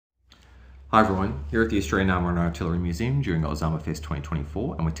Hi everyone, here at the Australian Armour and Artillery Museum during AusArmourFest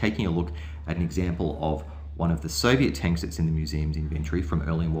 2024, and we're taking a look at an example of one of the Soviet tanks that's in the museum's inventory from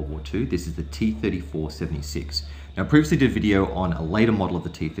early in World War II. This is the T34-76. Now, I previously did a video on a later model of the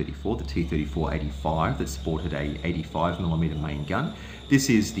T-34, the T-34-85, that sported a 85mm main gun. This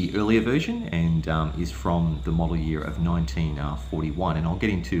is the earlier version and is from the model year of 1941, and I'll get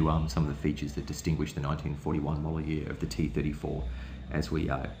into some of the features that distinguish the 1941 model year of the T-34 as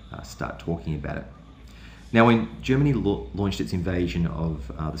we start talking about it. Now, when Germany launched its invasion of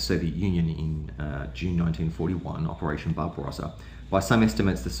the Soviet Union in June 1941, Operation Barbarossa, by some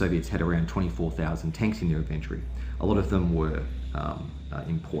estimates the Soviets had around 24,000 tanks in their inventory. A lot of them were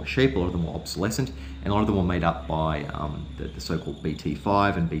in poor shape, a lot of them were obsolescent, and a lot of them were made up by the so-called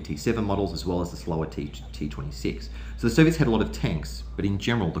BT-5 and BT-7 models, as well as the slower T-26. So the Soviets had a lot of tanks, but in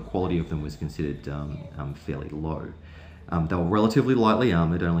general the quality of them was considered fairly low. They were relatively lightly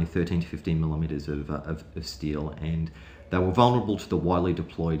armoured, only 13 to 15 millimeters of steel, and they were vulnerable to the widely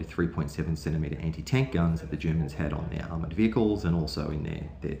deployed 3.7 centimeter anti-tank guns that the Germans had on their armoured vehicles and also in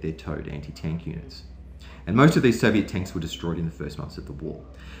their towed anti-tank units. And most of these Soviet tanks were destroyed in the first months of the war.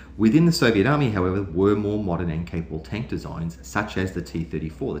 Within the Soviet army, however, were more modern and capable tank designs, such as the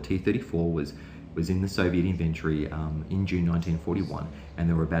T-34. The T-34 was in the Soviet inventory in June 1941, and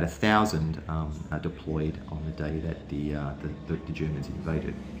there were about 1,000 deployed on the day that the Germans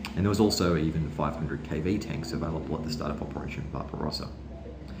invaded. And there was also even 500 kV tanks available at the start of Operation Barbarossa.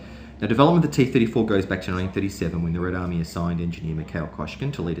 Now, development of the T-34 goes back to 1937, when the Red Army assigned engineer Mikhail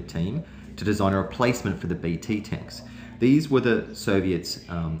Koshkin to lead a team to design a replacement for the BT tanks. These were the Soviets'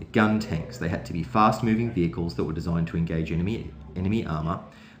 gun tanks. They had to be fast-moving vehicles that were designed to engage enemy armour,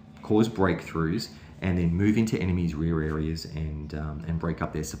 cause breakthroughs, and then move into enemies' rear areas and break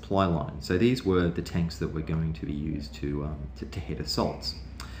up their supply line. So these were the tanks that were going to be used to head assaults.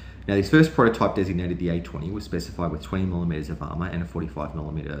 Now, this first prototype, designated the A-20, was specified with 20 millimeters of armour and a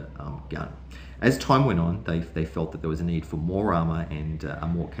 45mm gun. As time went on, they felt that there was a need for more armour and a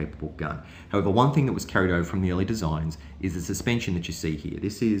more capable gun. However, one thing that was carried over from the early designs is the suspension that you see here.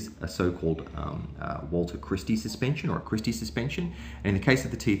 This is a so-called Walter Christie suspension, or a Christie suspension. And in the case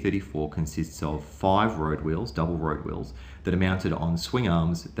of the T-34, consists of 5 road wheels, double road wheels, that are mounted on swing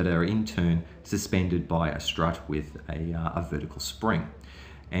arms that are in turn suspended by a strut with a vertical spring.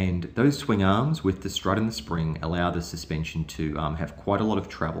 And those swing arms with the strut and the spring allow the suspension to have quite a lot of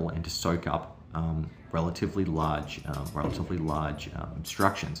travel and to soak up relatively large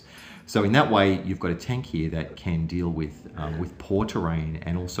obstructions. So in that way, you've got a tank here that can deal with poor terrain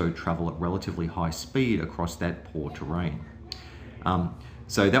and also travel at relatively high speed across that poor terrain.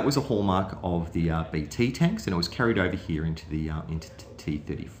 So that was a hallmark of the BT tanks, and it was carried over here into the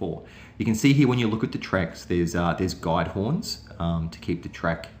T-34. You can see here when you look at the tracks, there's guide horns to keep the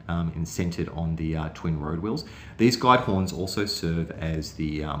track centered on the twin road wheels. These guide horns also serve as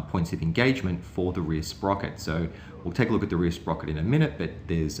the points of engagement for the rear sprocket. So we'll take a look at the rear sprocket in a minute, but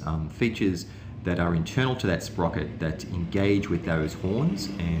there's features that are internal to that sprocket that engage with those horns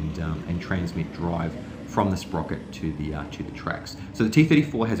and transmit drive from the sprocket to the tracks. So the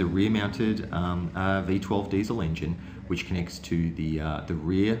T-34 has a rear-mounted V12 diesel engine, which connects to the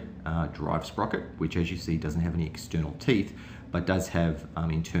rear drive sprocket, which, as you see, doesn't have any external teeth, but does have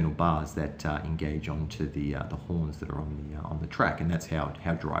internal bars that engage onto the horns that are on the track, and that's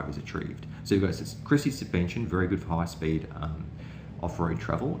how drive is achieved. So you've got this Christie suspension, very good for high-speed off-road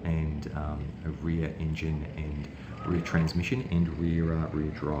travel, and a rear engine and rear transmission and rear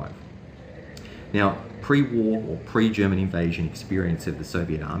drive. Now, pre-war or pre-German invasion experience of the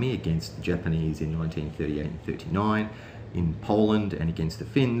Soviet army against the Japanese in 1938 and 39, in Poland and against the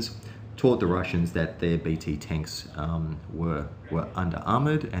Finns, taught the Russians that their BT tanks were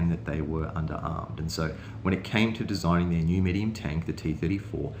under-armoured and that they were under-armed. And so when it came to designing their new medium tank, the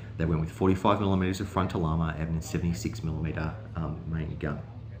T-34, they went with 45mm of frontal armour and a 76mm main gun.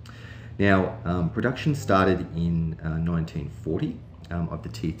 Now, production started in 1940. Of the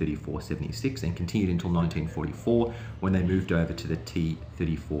T-34-76 and continued until 1944, when they moved over to the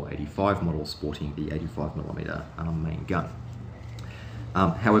T-34-85 model, sporting the 85mm main gun.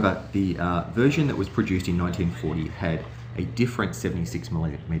 However, the version that was produced in 1940 had a different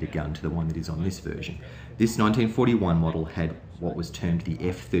 76mm gun to the one that is on this version. This 1941 model had what was termed the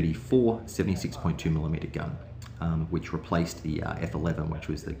F-34 76.2mm gun. Which replaced the F-11, which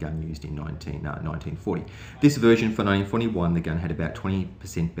was the gun used in 1940. This version for 1941, the gun had about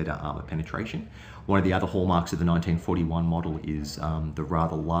 20% better armour penetration. One of the other hallmarks of the 1941 model is the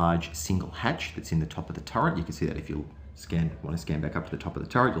rather large single hatch that's in the top of the turret. You can see that if you want to scan back up to the top of the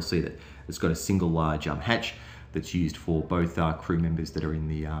turret, you'll see that it's got a single large hatch. that's used for both crew members that are in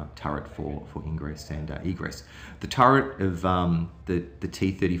the turret for ingress and egress. The turret of the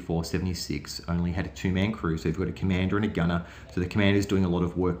T34-76 only had a 2-man crew, so you've got a commander and a gunner. So the commander is doing a lot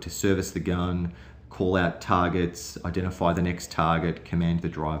of work to service the gun, call out targets, identify the next target, command the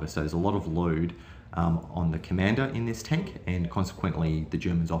driver. So there's a lot of load on the commander in this tank, and consequently the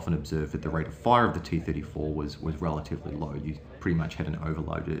Germans often observed that the rate of fire of the T-34 was relatively low. You pretty much had an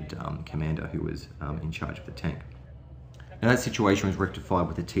overloaded commander who was in charge of the tank. Now that situation was rectified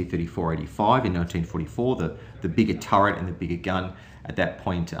with the T-34-85 in 1944. The bigger turret and the bigger gun at that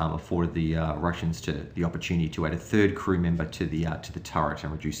point afforded the Russians the opportunity to add a 3rd crew member to the turret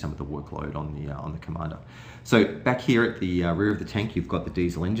and reduce some of the workload on the commander. So back here at the rear of the tank, you've got the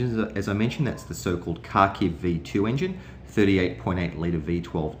diesel engines. As I mentioned, that's the so-called Kharkiv V2 engine, 38.8 litre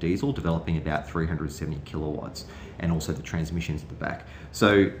V12 diesel, developing about 370 kilowatts, and also the transmissions at the back.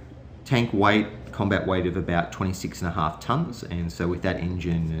 So tank weight, combat weight of about 26.5 tons, and so with that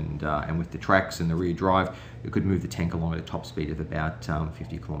engine and with the tracks and the rear drive, it could move the tank along at a top speed of about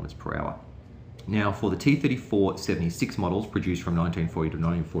 50 kilometers per hour. Now for the T34-76 models produced from 1940 to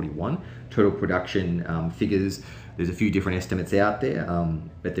 1941, total production figures, there's a few different estimates out there,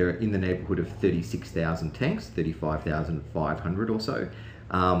 but they're in the neighborhood of 36,000 tanks, 35,500 or so.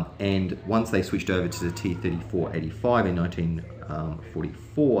 And once they switched over to the T34-85 in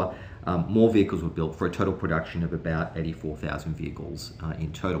 1944, more vehicles were built for a total production of about 84,000 vehicles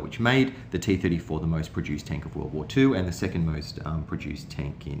in total, which made the T-34 the most produced tank of World War II and the second most produced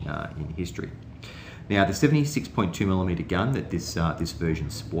tank in history. Now, the 76.2mm gun that this version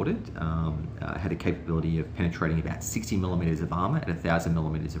sported had a capability of penetrating about 60mm of armour at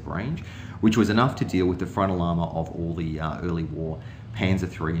 1,000mm of range, which was enough to deal with the frontal armour of all the early war Panzer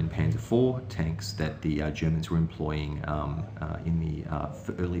III and Panzer IV tanks that the Germans were employing in the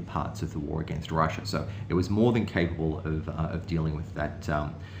early parts of the war against Russia. So it was more than capable of dealing with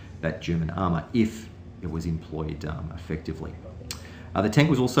that German armour if it was employed effectively. The tank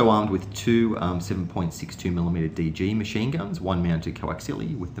was also armed with 2 7.62mm DG machine guns, one mounted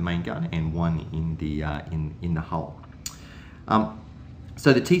coaxially with the main gun and one in the hull.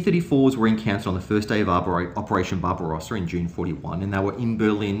 So the T-34s were encountered on the first day of Operation Barbarossa in June 41, and they were in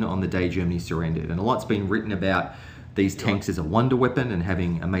Berlin on the day Germany surrendered. And a lot's been written about these tanks as a wonder weapon and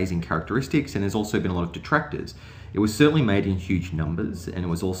having amazing characteristics, and there's also been a lot of detractors. It was certainly made in huge numbers, and it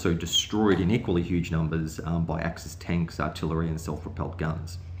was also destroyed in equally huge numbers by Axis tanks, artillery, and self-propelled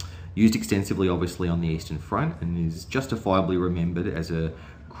guns. Used extensively, obviously, on the Eastern Front, and is justifiably remembered as a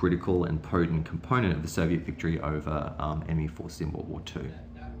critical and potent component of the Soviet victory over enemy forces in World War II.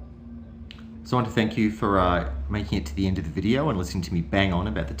 So I want to thank you for making it to the end of the video and listening to me bang on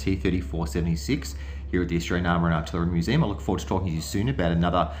about the T-34-76 here at the Australian Armour and Artillery Museum. I look forward to talking to you soon about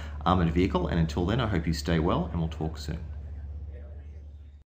another armoured vehicle, and until then I hope you stay well and we'll talk soon.